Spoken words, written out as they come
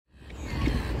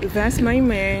That's my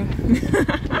man.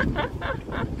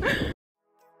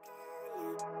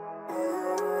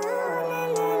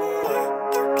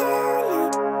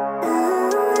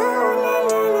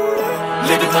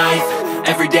 Living life,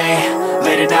 every day,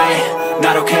 late at night,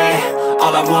 not okay.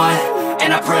 All I want,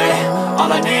 and I pray,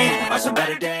 all I need are some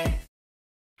better days.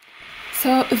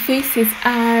 So this is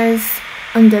us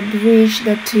on the bridge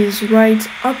that is right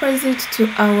opposite to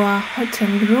our hotel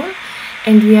room,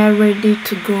 and we are ready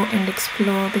to go and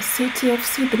explore the city of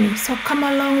Sydney. So come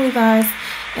along with us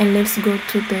and let's go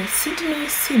to the Sydney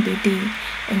CBD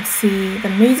and see the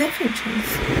amazing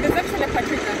features. There's actually a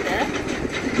Patrick down there.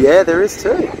 Yeah, there is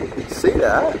too. You can see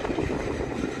that.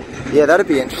 Yeah, that'd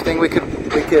be interesting. We could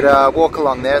walk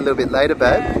along there a little bit later,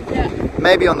 babe. Yeah.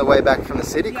 Maybe on the way back from the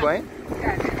city, Queen.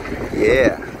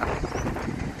 Yeah.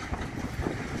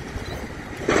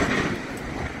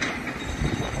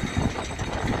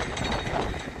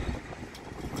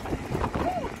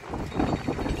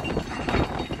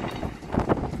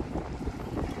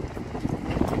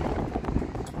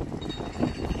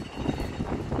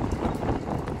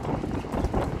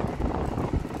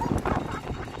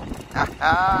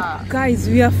 Guys,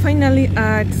 we are finally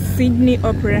at Sydney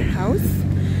Opera House,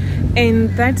 and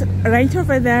that right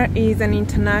over there is an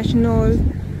international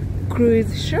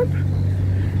cruise ship.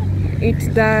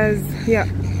 It does,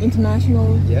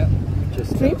 international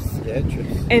trips.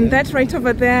 Trips. And that right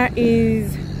over there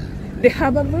is the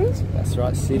Harbour Bridge. That's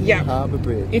right, Sydney Harbour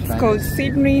Bridge. It's called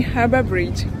Sydney Harbour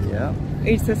Bridge. Yeah.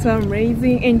 It's so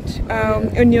amazing. And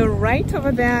on your right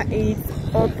over there is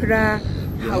Opera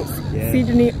House. Yeah.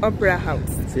 Sydney Opera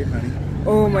House. That's it, honey.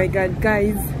 Oh my god,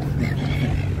 guys.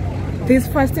 This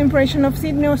first impression of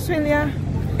Sydney, Australia,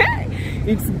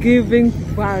 it's giving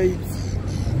vibes.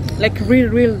 Like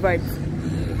real vibes.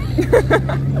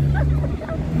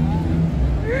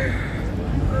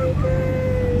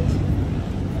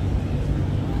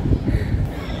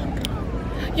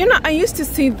 You know, I used to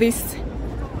see these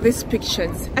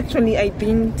pictures. Actually, I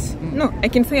didn't. No, I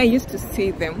can say I used to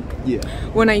see them. Yeah.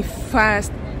 When I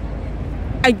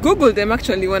googled them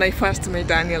actually when I first met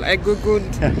Daniel. I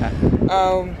googled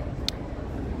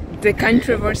the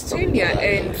country of Australia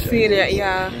and Syria.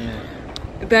 Yeah.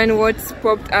 Then what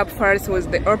popped up first was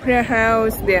the Opera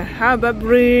House, the Harbour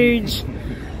Bridge,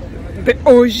 the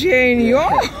ocean,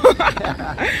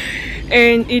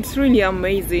 and it's really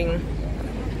amazing.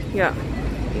 Yeah.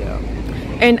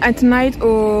 And at night,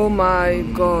 oh my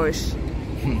gosh,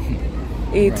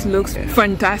 it looks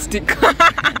fantastic.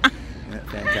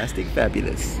 Fantastic,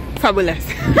 fabulous. Fabulous.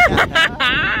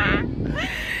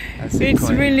 It's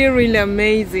really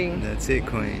amazing. That's it,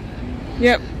 Queen.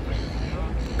 Yep.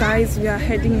 Guys, we are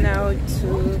heading now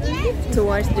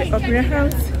towards the Opera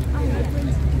House.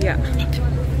 Yeah.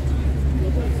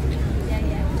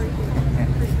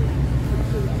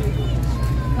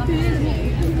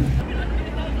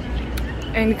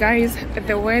 And guys,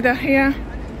 the weather here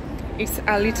is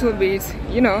a little bit,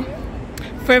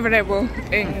 favorable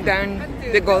than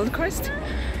the Gold Coast,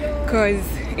 because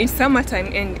it's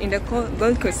summertime and in the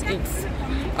Gold Coast it's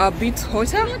a bit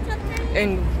hotter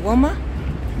and warmer.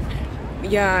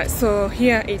 Yeah, so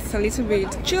here it's a little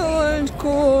bit chilled,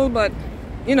 cool, but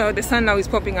the sun now is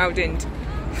popping out and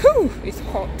whew, it's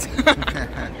hot.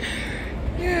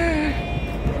 Yeah,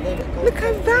 look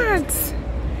at that,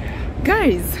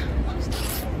 guys.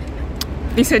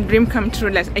 This is a dream come true.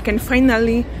 Like I'm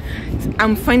finally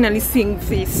seeing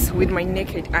this with my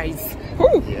naked eyes.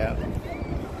 Woo! Yeah.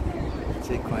 That's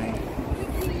it, Queen.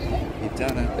 You've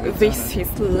done it. This is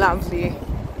lovely.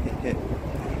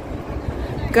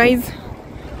 Guys,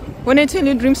 when I tell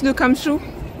you dreams do come true,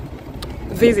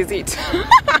 this is it.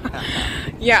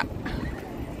 Yeah.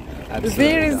 Absolutely.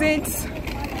 There is it.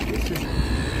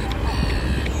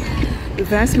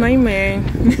 That's my man.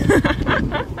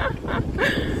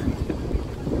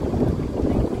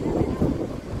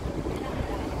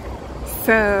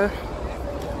 So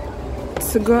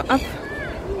to go up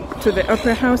to the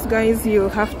Opera House, guys, you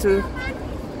have to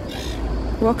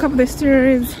walk up the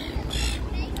stairs.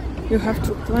 You have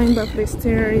to climb up the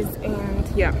stairs, and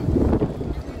yeah,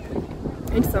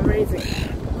 it's amazing.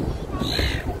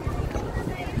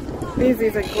 This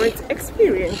is a great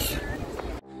experience.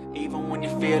 Even when you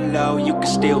feel low, you can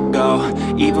still go.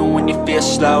 Even when you feel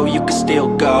slow, you can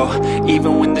still go.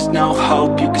 Even when there's no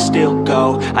hope, you can still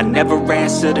go. I never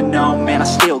answer to no, man, I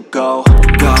still go.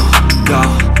 Go, go,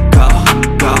 go,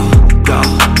 go, go,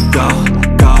 go, go,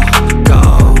 go, go,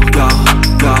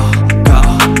 go, go,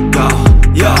 go,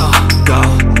 yo, go,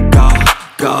 go,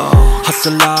 go.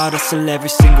 Hustle hard, hustle every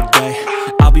single day.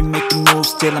 I'll be making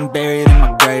moves till I'm buried in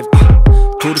my grave.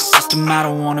 To the system, I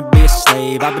don't wanna be a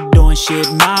slave. I've been doing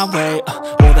shit my way,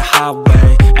 or the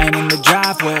highway. And in the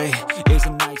driveway is a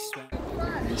nice way.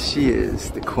 She is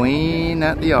the queen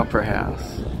at the Opera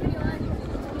House.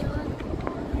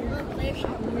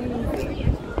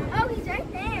 Oh, he's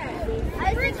right there.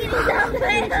 I think he's over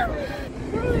there.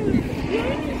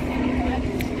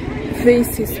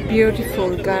 This is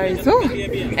beautiful, guys. Oh,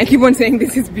 I keep on saying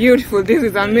this is beautiful. This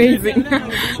is amazing.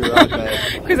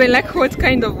 Because I like what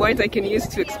kind of words I can use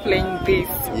to explain this.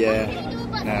 Yeah.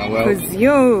 No, well, Because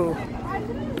yo,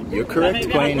 you're correct,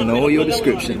 queen, in all your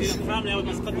descriptions.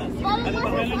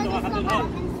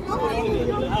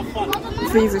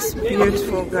 this is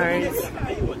beautiful, guys.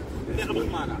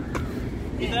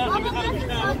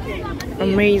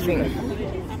 Amazing.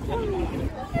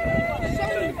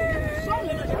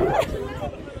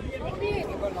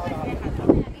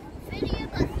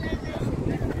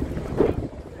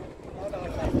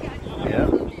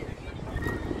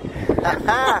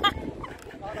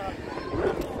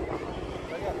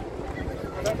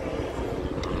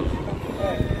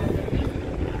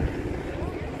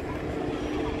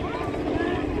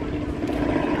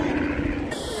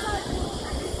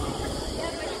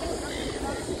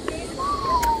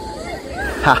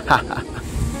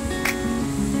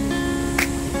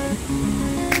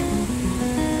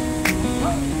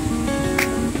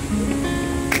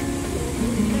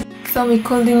 So we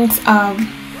couldn't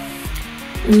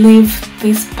leave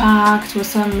this park. It was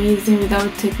so amazing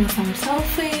without taking some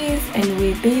selfies, and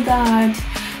we did that.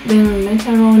 Then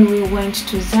later on we went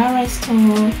to Zara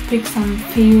store, picked some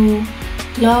few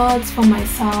clothes for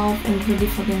myself and ready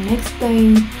for the next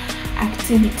day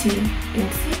activity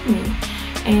in Sydney.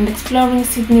 And exploring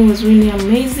Sydney was really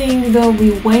amazing, though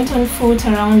we went on foot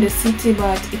around the city,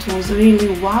 but it was really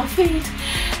worth it,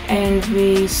 and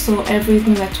we saw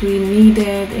everything that we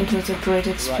needed. It was a great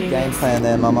experience. Game plan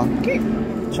there, mama.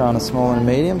 Trying a small and a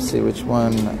medium, see which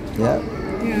one, yeah.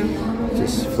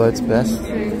 Just floats best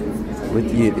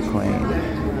with you, the queen.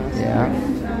 Yeah.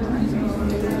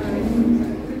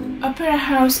 Opera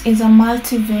House is a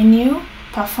multi-venue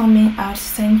performing arts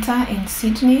centre in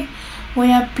Sydney,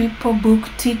 where people book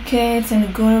tickets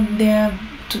and go there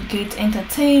to get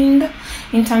entertained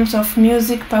in terms of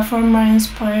music, performance,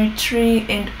 poetry,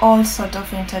 and all sort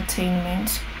of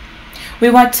entertainment. We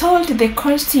were told the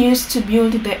cost used to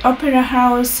build the Opera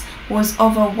House was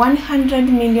over $100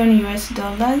 million US,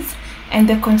 and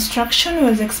the construction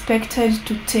was expected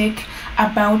to take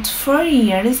about 4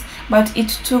 years, but it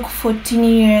took 14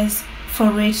 years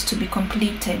for it to be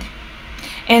completed.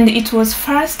 And it was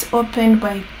first opened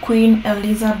by Queen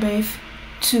Elizabeth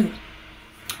II.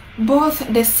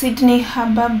 Both the Sydney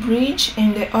Harbour Bridge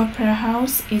and the Opera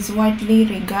House is widely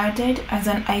regarded as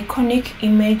an iconic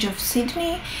image of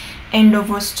Sydney and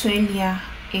of Australia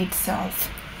itself.